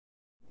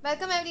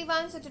Welcome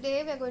everyone. So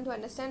today we are going to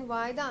understand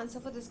why the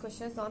answer for this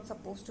question is not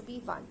supposed to be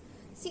 1.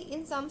 See,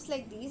 in sums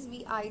like these,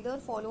 we either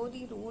follow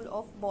the rule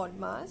of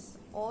BODMAS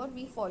or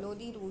we follow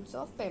the rules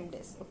of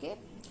PEMDAS. Okay.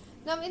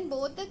 Now in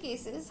both the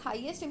cases,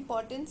 highest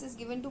importance is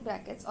given to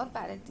brackets or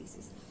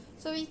parentheses.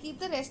 So we'll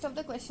keep the rest of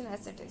the question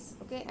as it is.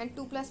 Okay. And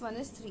 2 plus 1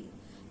 is 3.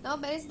 Now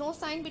there is no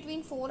sign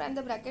between 4 and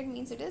the bracket,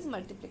 means it is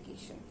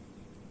multiplication.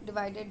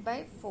 Divided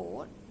by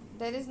 4.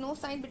 There is no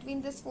sign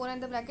between this 4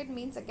 and the bracket,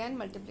 means again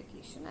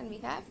multiplication. And we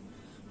have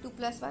 2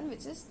 plus 1,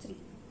 which is 3.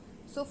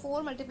 So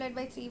 4 multiplied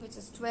by 3, which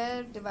is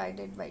 12,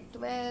 divided by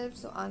 12.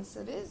 So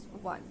answer is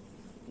 1.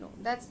 No,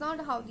 that's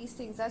not how these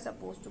things are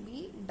supposed to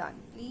be done.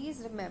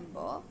 Please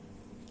remember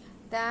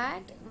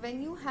that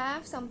when you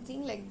have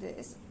something like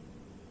this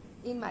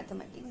in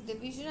mathematics,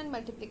 division and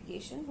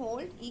multiplication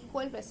hold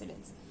equal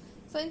precedence.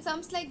 So in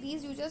sums like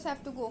these, you just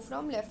have to go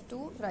from left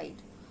to right.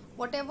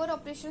 Whatever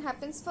operation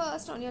happens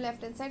first on your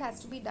left hand side has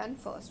to be done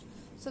first.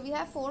 So we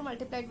have 4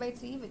 multiplied by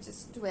 3, which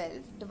is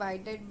 12,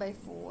 divided by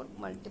 4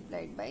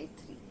 multiplied by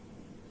 3.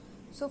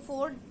 So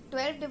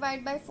 12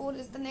 divided by 4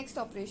 is the next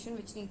operation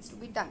which needs to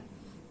be done,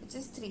 which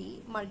is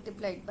 3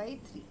 multiplied by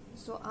 3.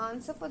 So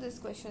answer for this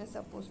question is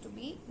supposed to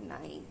be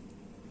 9.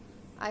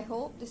 I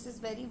hope this is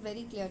very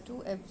clear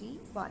to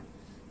everyone.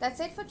 That's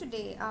it for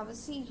today. I will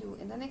see you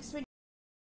in the next video.